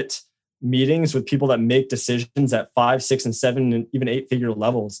clients get meetings with people that make decisions at 5, 6, and 7, and even 8-figure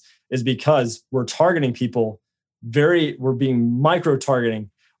levels is because we're targeting people we're being micro-targeting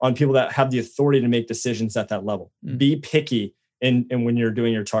on people that have the authority to make decisions at that level. Be picky in when you're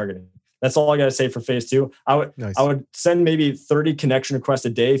doing your targeting. That's all I got to say for phase 2. I would send maybe 30 connection requests a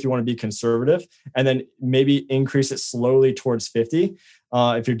day if you want to be conservative, and then maybe increase it slowly towards 50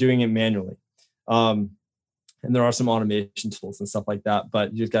 if you're doing it manually. And there are some automation tools and stuff like that,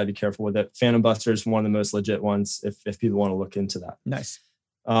 but you just got to be careful with it. Phantom Buster is one of the most legit ones if people want to look into that. Nice.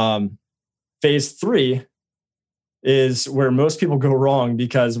 Phase 3 is where most people go wrong,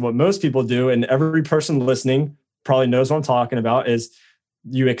 because what most people do, and every person listening probably knows what I'm talking about, is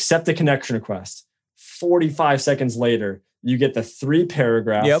you accept a connection request. 45 seconds later, you get the 3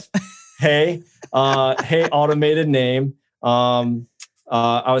 paragraph. Yep. Hey, automated name.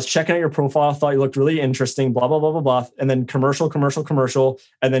 I was checking out your profile, thought you looked really interesting, blah, blah, blah, blah, blah. And then commercial,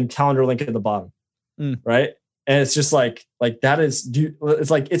 and then calendar link at the bottom. Right. And it's just like that is,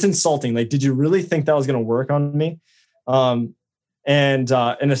 it's insulting. Like, did you really think that was going to work on me? And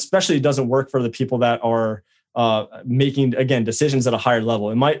especially it doesn't work for the people that are making, again, decisions at a higher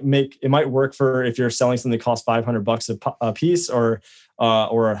level. It might work for if you're selling something that costs $500 a piece or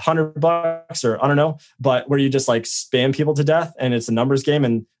 $100 or I don't know, but where you just like spam people to death and it's a numbers game.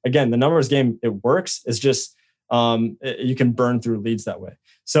 And again, the numbers game, it works. It's just, you can burn through leads that way.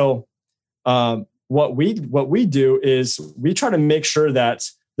 So what we do is we try to make sure that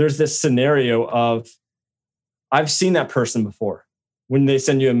there's this scenario of, I've seen that person before when they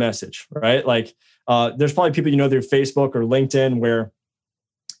send you a message, right? Like there's probably people through Facebook or LinkedIn where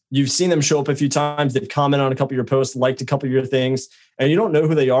you've seen them show up a few times. They've commented on a couple of your posts, liked a couple of your things, and you don't know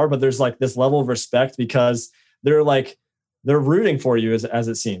who they are, but there's like this level of respect because they're rooting for you as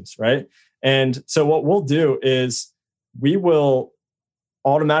it seems, right? And so what we'll do is we will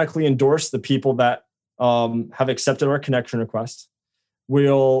automatically endorse the people that have accepted our connection request.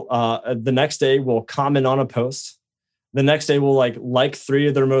 We'll the next day we'll comment on a post. The next day we'll like 3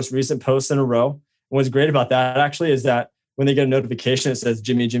 of their most recent posts in a row. And what's great about that actually is that when they get a notification, it says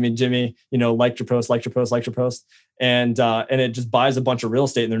Jimmy, liked your post, and it just buys a bunch of real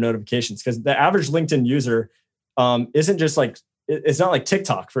estate in their notifications, because the average LinkedIn user isn't just it's not like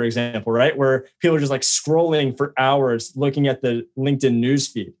TikTok, for example, right? Where people are just scrolling for hours looking at the LinkedIn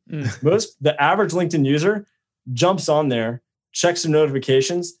newsfeed. The average LinkedIn user jumps on there, checks their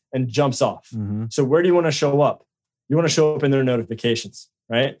notifications, and jumps off. Mm-hmm. So where do you want to show up? You want to show up in their notifications,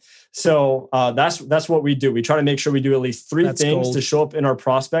 right? So that's what we do. We try to make sure we do at least 3 things to show up in our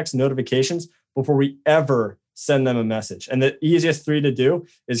prospects' notifications before we ever send them a message. And the easiest 3 to do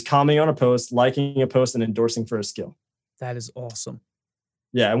is commenting on a post, liking a post, and endorsing for a skill. That is awesome.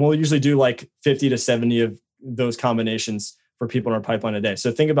 Yeah. And we'll usually do 50 to 70 of those combinations for people in our pipeline a day.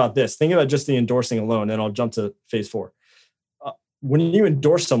 So think about this. Think about just the endorsing alone, and I'll jump to phase 4. When you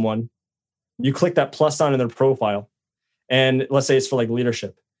endorse someone, you click that plus sign in their profile, and let's say it's for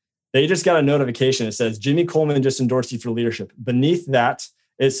leadership. They just got a notification. It says, Jimmy Coleman just endorsed you for leadership. Beneath that,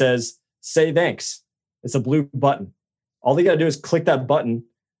 it says, say thanks. It's a blue button. All they got to do is click that button,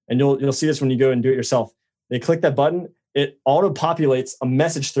 and you'll see this when you go and do it yourself. They click that button. It auto-populates a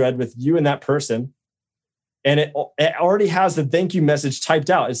message thread with you and that person. And it already has the thank you message typed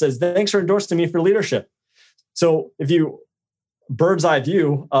out. It says, thanks for endorsing me for leadership. So if you bird's eye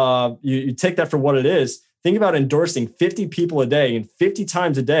view, you take that for what it is. Think about endorsing 50 people a day, and 50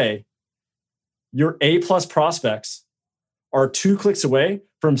 times a day, your A+ prospects are 2 clicks away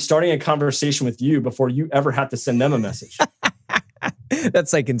from starting a conversation with you before you ever have to send them a message.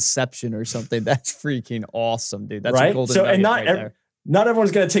 That's like Inception or something. That's freaking awesome, dude. That's right? a golden nugget. And not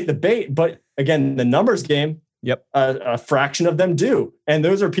everyone's going to take the bait, but again, the numbers game, yep, a fraction of them do. And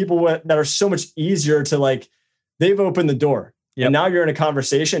those are people that are so much easier to they've opened the door. Yep. And now you're in a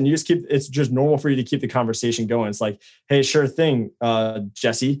conversation. You just it's just normal for you to keep the conversation going. It's like, hey, sure thing,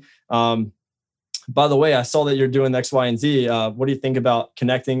 Jesse. By the way, I saw that you're doing X, Y, and Z. What do you think about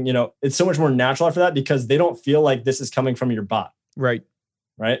connecting? It's so much more natural after that because they don't feel like this is coming from your bot. Right.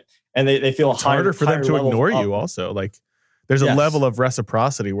 And they feel it's harder for them to ignore you also. There's a level of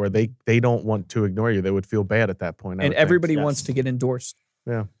reciprocity where they don't want to ignore you. They would feel bad at that point. And everybody wants to get endorsed.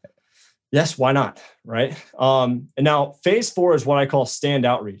 Yeah. Yes, why not? Right. And now phase 4 is what I call stand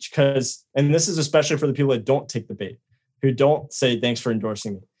outreach, and this is especially for the people that don't take the bait, who don't say, thanks for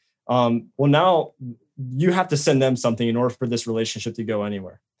endorsing me. Well, now you have to send them something in order for this relationship to go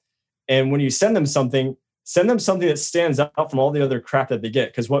anywhere. And when you send them something that stands out from all the other crap that they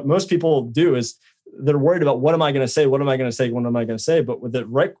get. Because what most people do is they're worried about, what am I going to say? What am I going to say? What am I going to say? But with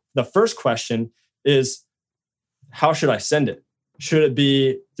the first question is, how should I send it? Should it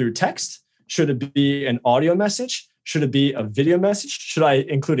be through text? Should it be an audio message? Should it be a video message? Should I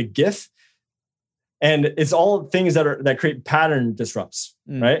include a GIF? And it's all things that create pattern disrupts,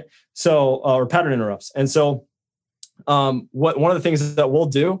 right? So, or pattern interrupts. And so, one of the things that we'll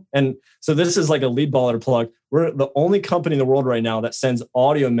do, and so this is like a lead baller plug. We're the only company in the world right now that sends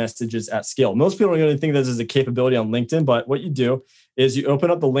audio messages at scale. Most people don't really think this is a capability on LinkedIn, but what you do is you open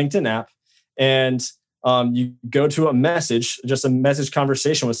up the LinkedIn app and you go to a message, just a message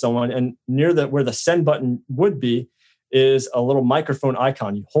conversation with someone, and near where the send button would be is a little microphone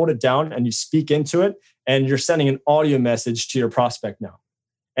icon. You hold it down and you speak into it, and you're sending an audio message to your prospect now.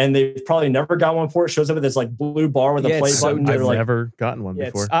 And they've probably never got one before. It shows up with this blue bar with a play button. I've never gotten one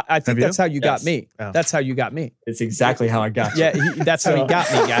before. I think that's how you got me. Oh. That's how you got me. It's exactly how I got you. Yeah, that's how he got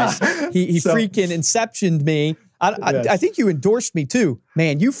me, guys. He freaking inceptioned me. I think you endorsed me too.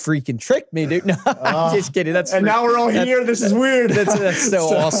 Man, you freaking tricked me, dude. No, I'm just kidding. And now we're all here. This is weird. That's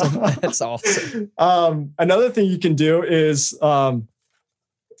so awesome. That's awesome. Another thing you can do is I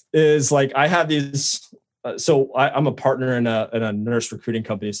have these. So I'm a partner in a nurse recruiting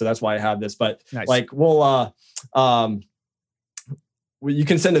company, so that's why I have this. But nice. You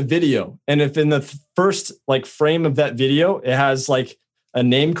can send a video, and if in the first frame of that video, it has a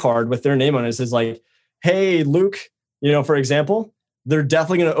name card with their name on it, it says hey, Luke, for example, they're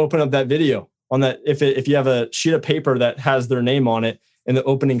definitely going to open up that video on that. If you have a sheet of paper that has their name on it in the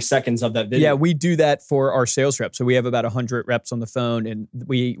opening seconds of that video. Yeah, we do that for our sales reps. So we have about 100 reps on the phone, and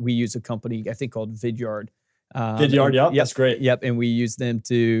we use a company, I think, called Vidyard. Vidyard, yep, that's great. Yep, and we use them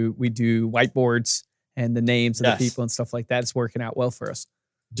we do whiteboards and the names of the people and stuff like that. It's working out well for us.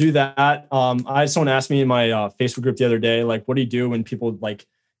 Do that. I had someone ask me in my Facebook group the other day, like, what do you do when people like,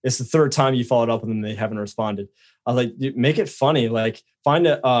 it's the third time you followed up with them, they haven't responded? I was like, make it funny. Like find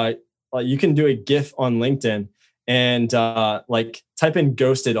you can do a GIF on LinkedIn and like type in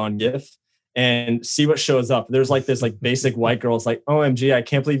ghosted on GIF and see what shows up. There's like this like basic white girl. It's like, OMG, I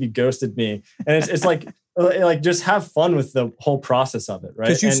can't believe you ghosted me. And it's like just have fun with the whole process of it, right?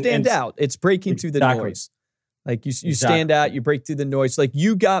 Because you stand out. It's breaking through the noise. Like you stand out, you break through the noise. Like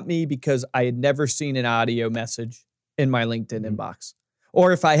you got me because I had never seen an audio message in my LinkedIn inbox.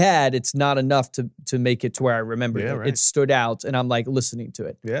 Or if I had, it's not enough to make it to where I remembered it. Right. It stood out and I'm like listening to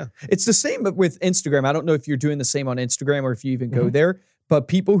it. Yeah. It's the same with Instagram. I don't know if you're doing the same on Instagram or if you even go there, but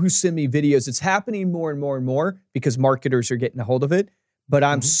people who send me videos, it's happening more and more and more because marketers are getting a hold of it. But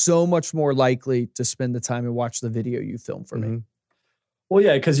I'm so much more likely to spend the time and watch the video you film for me. Well,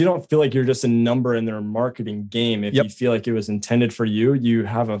 yeah, because you don't feel like you're just a number in their marketing game. If you feel like it was intended for you, you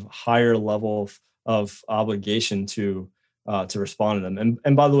have a higher level of obligation to respond to them.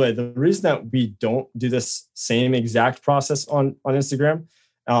 And by the way, the reason that we don't do this same exact process on Instagram,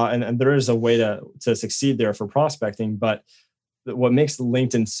 and there is a way to succeed there for prospecting, but what makes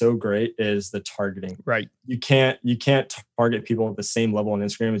LinkedIn so great is the targeting. Right. You can't target people at the same level on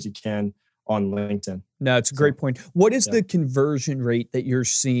Instagram as you can on LinkedIn. No, it's a great point. What is the conversion rate that you're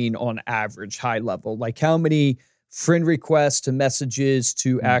seeing on average, high level? Like how many friend requests to messages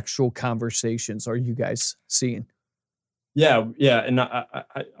to actual conversations are you guys seeing? Yeah. And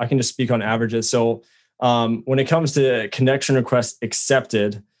I can just speak on averages. So when it comes to connection requests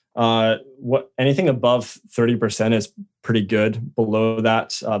accepted, anything above 30% is pretty good. Below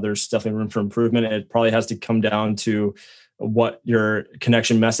that, there's definitely room for improvement. It probably has to come down to what your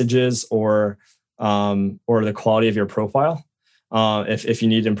connection message is or the quality of your profile. If you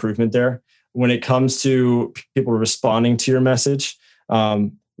need improvement there. When it comes to people responding to your message,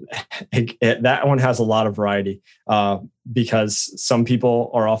 that one has a lot of variety because some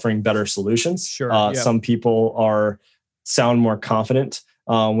people are offering better solutions. Sure. Some people sound more confident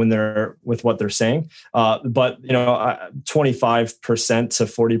when they're with what they're saying. But 25% to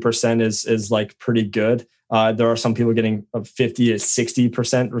 40% is like pretty good. There are some people getting a 50 to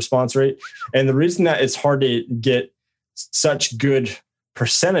 60% response rate. And the reason that it's hard to get such good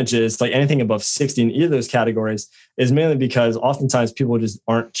percentages, like anything above 60 in either of those categories, is mainly because oftentimes people just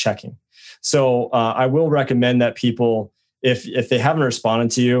aren't checking. So I will recommend that people, if they haven't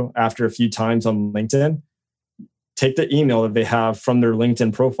responded to you after a few times on LinkedIn, take the email that they have from their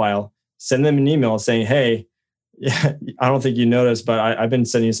LinkedIn profile, send them an email saying, hey, I don't think you noticed, but I've been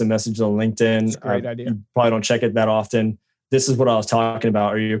sending you some messages on LinkedIn. That's a great idea. You probably don't check it that often. This is what I was talking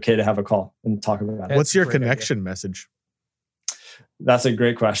about. Are you okay to have a call and talk about it? What's your connection message? That's a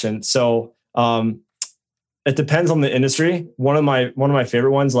great question. So it depends on the industry. One of my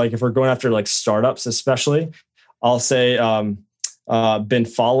favorite ones, like if we're going after like startups, especially, I'll say been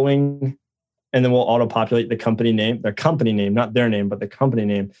following, and then we'll auto-populate the company name, their company name, not their name, but the company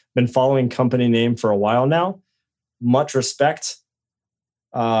name. Been following company name for a while now. Much respect.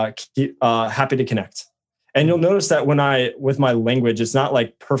 Happy to connect. And you'll notice that with my language, it's not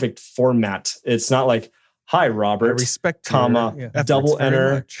like perfect format. It's not like, hi, Robert, respect comma, double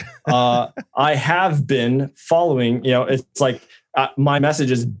enter. I have been following, it's like my message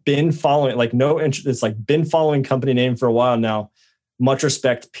has been following, like no interest. It's like been following company name for a while now. Much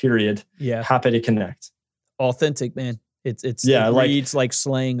respect, period. Yeah. Happy to connect. Authentic, man. It reads like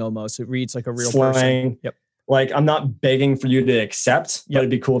slang almost. It reads like a real slang. Person. Yep. Like I'm not begging for you to accept, but it'd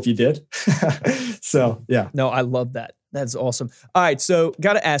be cool if you did. So yeah. No, I love that. That's awesome. All right. So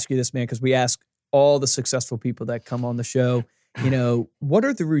got to ask you this, man, because we ask all the successful people that come on the show, what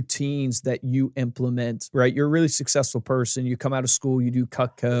are the routines that you implement, right? You're a really successful person. You come out of school, you do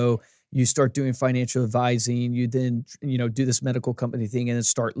Cutco, you start doing financial advising, you then, do this medical company thing and then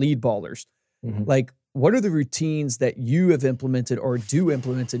start Lead Ballers. Mm-hmm. Like, what are the routines that you have implemented or do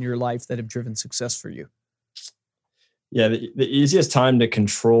implement in your life that have driven success for you? Yeah, the easiest time to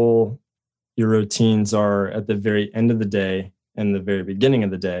control your routines are at the very end of the day and the very beginning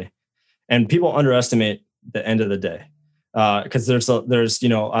of the day. And people underestimate the end of the day because there's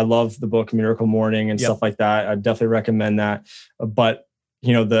I love the book Miracle Morning and stuff like that. I definitely recommend that. But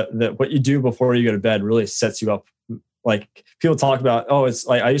the what you do before you go to bed really sets you up. Like people talk about, it's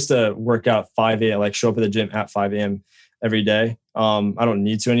like I used to work out 5 a.m., like show up at the gym at 5 a.m. every day. I don't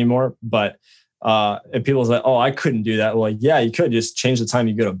need to anymore, but And people's like, oh, I couldn't do that. Well, yeah, you could just change the time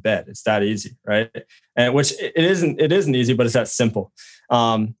you go to bed. It's that easy, right? And which it isn't easy, but it's that simple.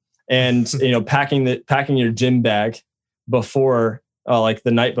 And you know, packing your gym bag before, like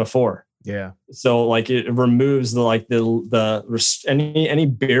the night before. Yeah. So like it removes any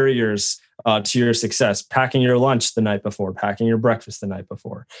barriers to your success. Packing your lunch the night before, packing your breakfast the night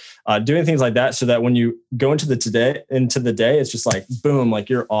before, doing things like that, so that when you go into the day, it's just like boom, like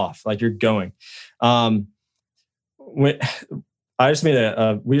you're off, like you're going. We just made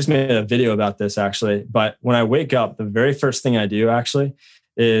a video about this actually. But when I wake up, the very first thing I do actually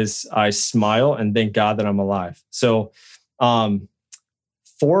is I smile and thank God that I'm alive. So, 4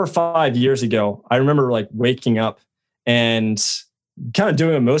 or 5 years ago, I remember like waking up and kind of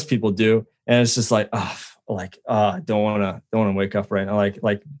doing what most people do. And it's just like, I don't want to wake up right now. I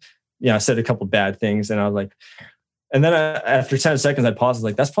said a couple bad things and I was like, and then after 10 seconds, I paused.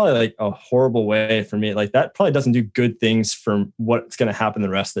 Like, that's probably like a horrible way for me. Like that probably doesn't do good things for what's going to happen the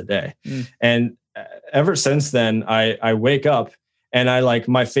rest of the day. And ever since then, I wake up and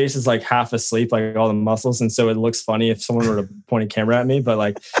my face is like half asleep, like all the muscles. And so it looks funny if someone were to point a camera at me, but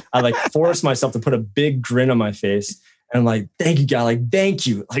like, I force myself to put a big grin on my face and I'm like, thank you, God. Like, thank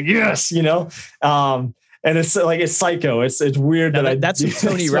you. Like, yes, you know? And it's like, it's psycho. It's weird that's some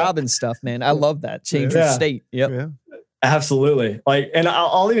Tony Robbins stuff, man. I love that. Change your state. Yep. Yeah. Absolutely. Like, and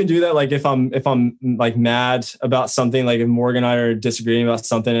I'll even do that. Like if I'm like mad about something, like if Morgan and I are disagreeing about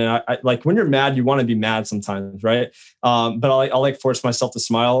something, and I like when you're mad, you want to be mad sometimes. Right. But I'll like force myself to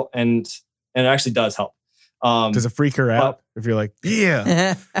smile and it actually does help. Does it freak her out if you're like,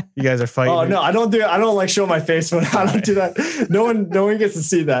 yeah, you guys are fighting? Oh no, I don't do it. I don't like show my face when I don't do that. No one gets to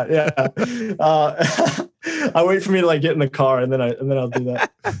see that. Yeah. I wait for me to like get in the car and then I'll do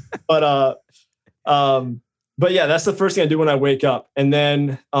that. But yeah, that's the first thing I do when I wake up. And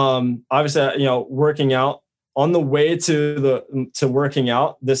then obviously, you know, working out on the way to working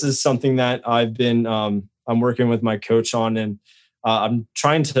out. This is something that I've been I'm working with my coach on, and I'm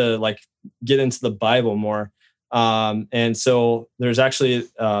trying to like get into the Bible more. And so there's actually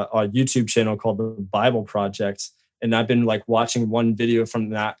a YouTube channel called The Bible Project, and I've been like watching one video from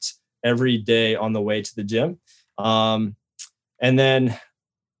that every day on the way to the gym. And then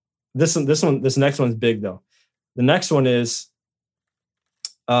this next one's big though. The next one is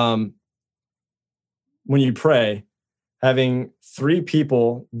when you pray, having 3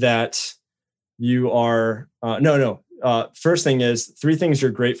 people that you are first thing is 3 things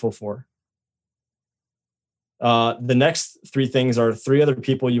you're grateful for. The next 3 things are 3 other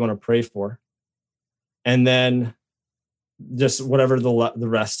people you want to pray for, and then just whatever the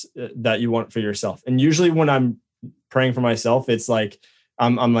rest that you want for yourself. And usually when I'm praying for myself, it's like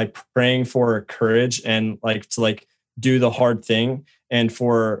I'm like praying for courage and like to like do the hard thing, and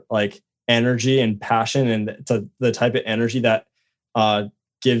for like energy and passion, and to the type of energy that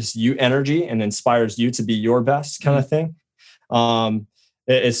gives you energy and inspires you to be your best kind of thing.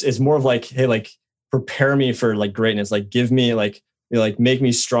 It's more of like, hey, like prepare me for like greatness, like give me like, you know, like make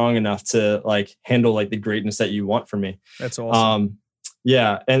me strong enough to like handle like the greatness that you want from me. That's awesome.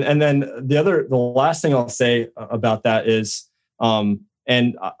 Yeah. And then the last thing I'll say about that is,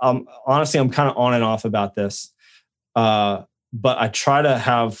 and honestly, I'm kind of on and off about this. But I try to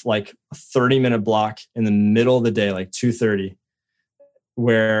have like a 30-minute block in the middle of the day, like 2:30,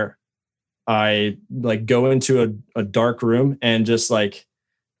 where I like go into a dark room and just like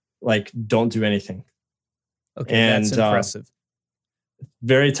don't do anything. Okay, and that's impressive.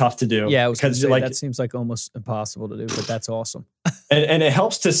 Very tough to do. Yeah, because like that seems like almost impossible to do, but that's awesome. and it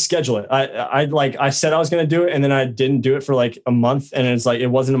helps to schedule it. I said I was going to do it, and then I didn't do it for like a month, and it's like it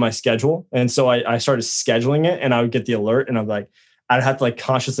wasn't in my schedule, and so I started scheduling it, and I would get the alert, and I'm like, I'd have to like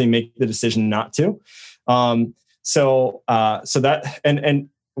consciously make the decision not to. So that and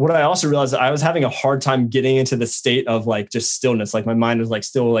what I also realized, I was having a hard time getting into the state of like just stillness. Like my mind was like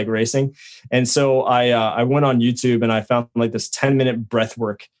still like racing. And so I went on YouTube and I found like this 10-minute breath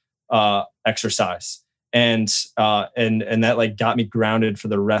work exercise. And that like got me grounded for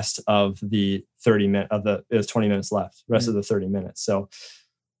the rest of the 30 minutes it was 20 minutes left, rest of the 30 minutes. So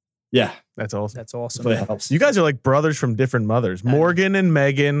yeah. That's awesome. That's awesome. Really helps. You guys are like brothers from different mothers. Morgan and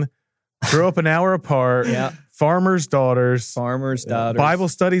Megan grew up an hour apart. Yeah. Farmers' daughters. Bible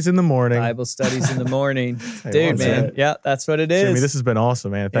studies in the morning. Dude, man. Yeah, that's what it is. Jimmy, this has been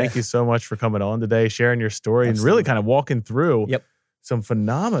awesome, man. Thank you so much for coming on today, sharing your story, and really kind of walking through some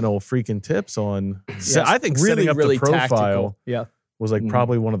phenomenal freaking tips on, I think setting up the profile was like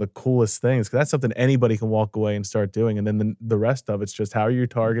probably one of the coolest things, because that's something anybody can walk away and start doing. And then the rest of it's just how are you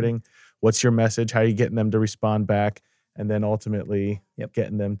targeting, what's your message, how are you getting them to respond back, and then ultimately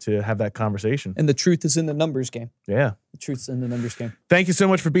getting them to have that conversation. And the truth is in the numbers game. Yeah. The truth's in the numbers game. Thank you so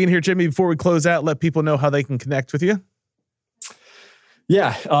much for being here, Jimmy. Before we close out, let people know how they can connect with you.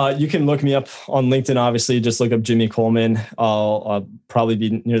 Yeah, you can look me up on LinkedIn. Obviously, just look up Jimmy Coleman. I'll probably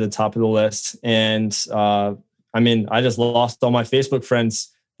be near the top of the list. And I just lost all my Facebook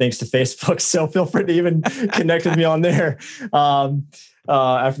friends thanks to Facebook. So feel free to even connect with me on there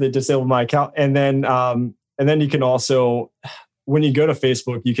after they disabled my account. And then you can also, when you go to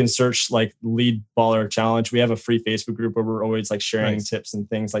Facebook, you can search like Lead Baller Challenge. We have a free Facebook group where we're always like sharing tips and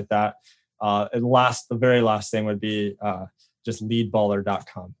things like that. The very last thing would be just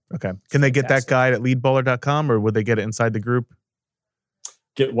leadballer.com. Okay. Can they get that guide at leadballer.com, or would they get it inside the group?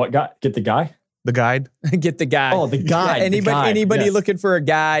 Get what guy? Get the guy? The guide? Get the guy. Oh, the guide. Yeah, anybody looking for a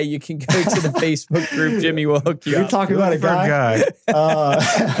guy, you can go to the Facebook group. Jimmy will hook you up. You're talking about a guy?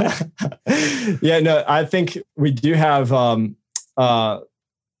 I think we do have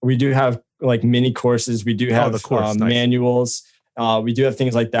like mini courses. We do have manuals. We do have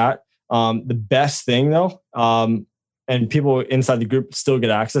things like that. The best thing though, and people inside the group still get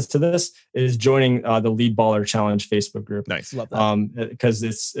access to this, is joining the Lead Baller Challenge Facebook group. Nice. Love that.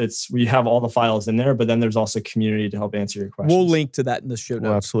 Because we have all the files in there, but then there's also community to help answer your questions. We'll link to that in the show notes.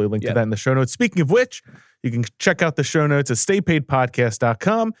 We'll absolutely link to that in the show notes. Speaking of which, you can check out the show notes at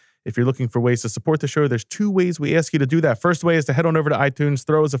staypaidpodcast.com. If you're looking for ways to support the show, there's 2 ways we ask you to do that. First way is to head on over to iTunes,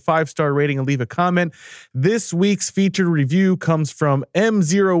 throw us a 5-star rating, and leave a comment. This week's featured review comes from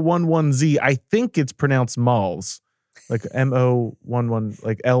M011Z. I think it's pronounced Malls. Like M-O-1-1,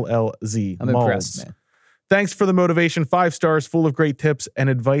 like L-L-Z. I'm impressed, man. Thanks for the motivation. 5 stars, full of great tips and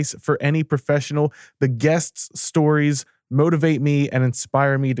advice for any professional. The guests' stories motivate me and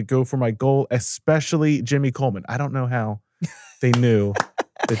inspire me to go for my goal, especially Jimmy Coleman. I don't know how they knew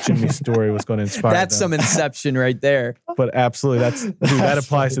that Jimmy's story was going to inspire That's them. Some inception right there. But absolutely, that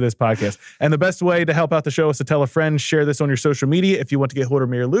applies to this podcast. And the best way to help out the show is to tell a friend, share this on your social media. If you want to get hold of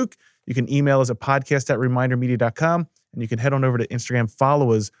me or Luke, you can email us at podcast@remindermedia.com, and you can head on over to Instagram,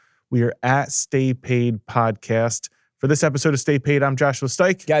 follow us. We are at Stay Paid Podcast. For this episode of Stay Paid, I'm Joshua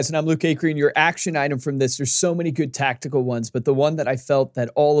Stike. Guys, and I'm Luke Acree. Your action item from this, there's so many good tactical ones, but the one that I felt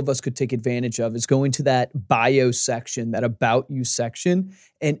that all of us could take advantage of is going to that bio section, that about you section,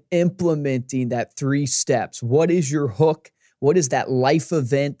 and implementing that 3 steps. What is your hook? What is that life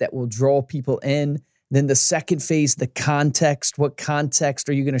event that will draw people in? Then the second phase, the context. What context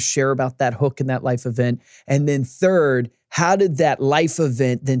are you going to share about that hook in that life event? And then third, how did that life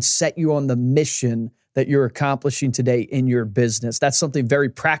event then set you on the mission that you're accomplishing today in your business? That's something very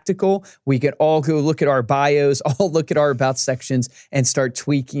practical. We can all go look at our bios, all look at our about sections, and start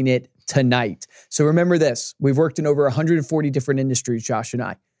tweaking it tonight. So remember this, we've worked in over 140 different industries, Josh and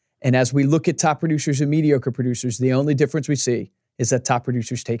I. And as we look at top producers and mediocre producers, the only difference we see is that top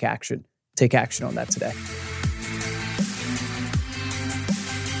producers take action. Take action on that today.